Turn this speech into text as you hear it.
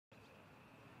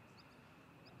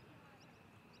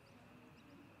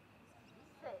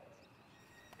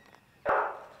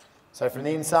So from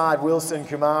the inside, Wilson,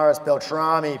 Kumaris,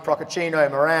 Beltrame, Procaccino,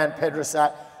 Morant,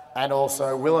 Pedrasat, and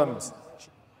also Willems.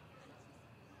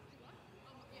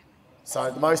 So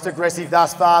the most aggressive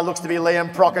thus far looks to be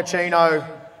Liam Procaccino.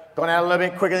 Gone out a little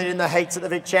bit quicker than in the heats at the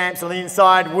Vic Champs. On the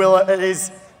inside, it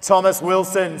is Thomas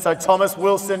Wilson. So Thomas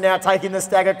Wilson now taking the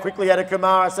stagger quickly out of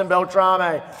Kumaris and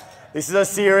Beltrame. This is a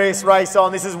serious race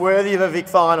on. This is worthy of a Vic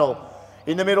final.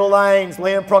 In the middle lanes,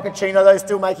 Liam Procaccino, though,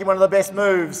 still making one of the best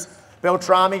moves.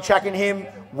 Beltrame checking him.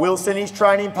 Wilson, his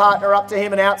training partner, up to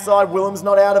him, and outside, Willems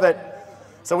not out of it.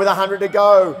 So with 100 to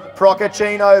go,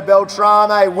 Procaccino,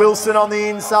 Beltrame, Wilson on the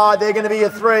inside. They're going to be a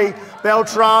 3.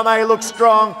 Beltrame looks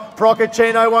strong.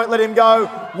 Procaccino won't let him go.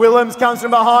 Willems comes from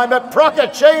behind, but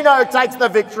Procaccino takes the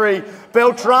victory.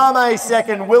 Beltrame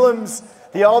second. Willems,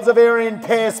 the Alzavarian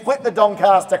pair, split the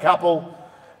Doncaster couple.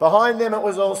 Behind them it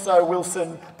was also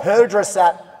Wilson,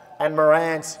 Pedrasat and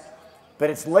Morant. But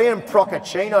it's Liam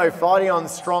Procaccino fighting on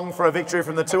strong for a victory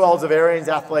from the two Alzavarians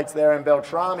athletes there in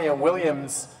Beltrame and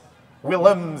Willems,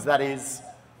 that is,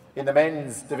 in the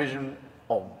men's division,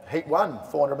 Heat 1,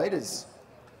 400 metres.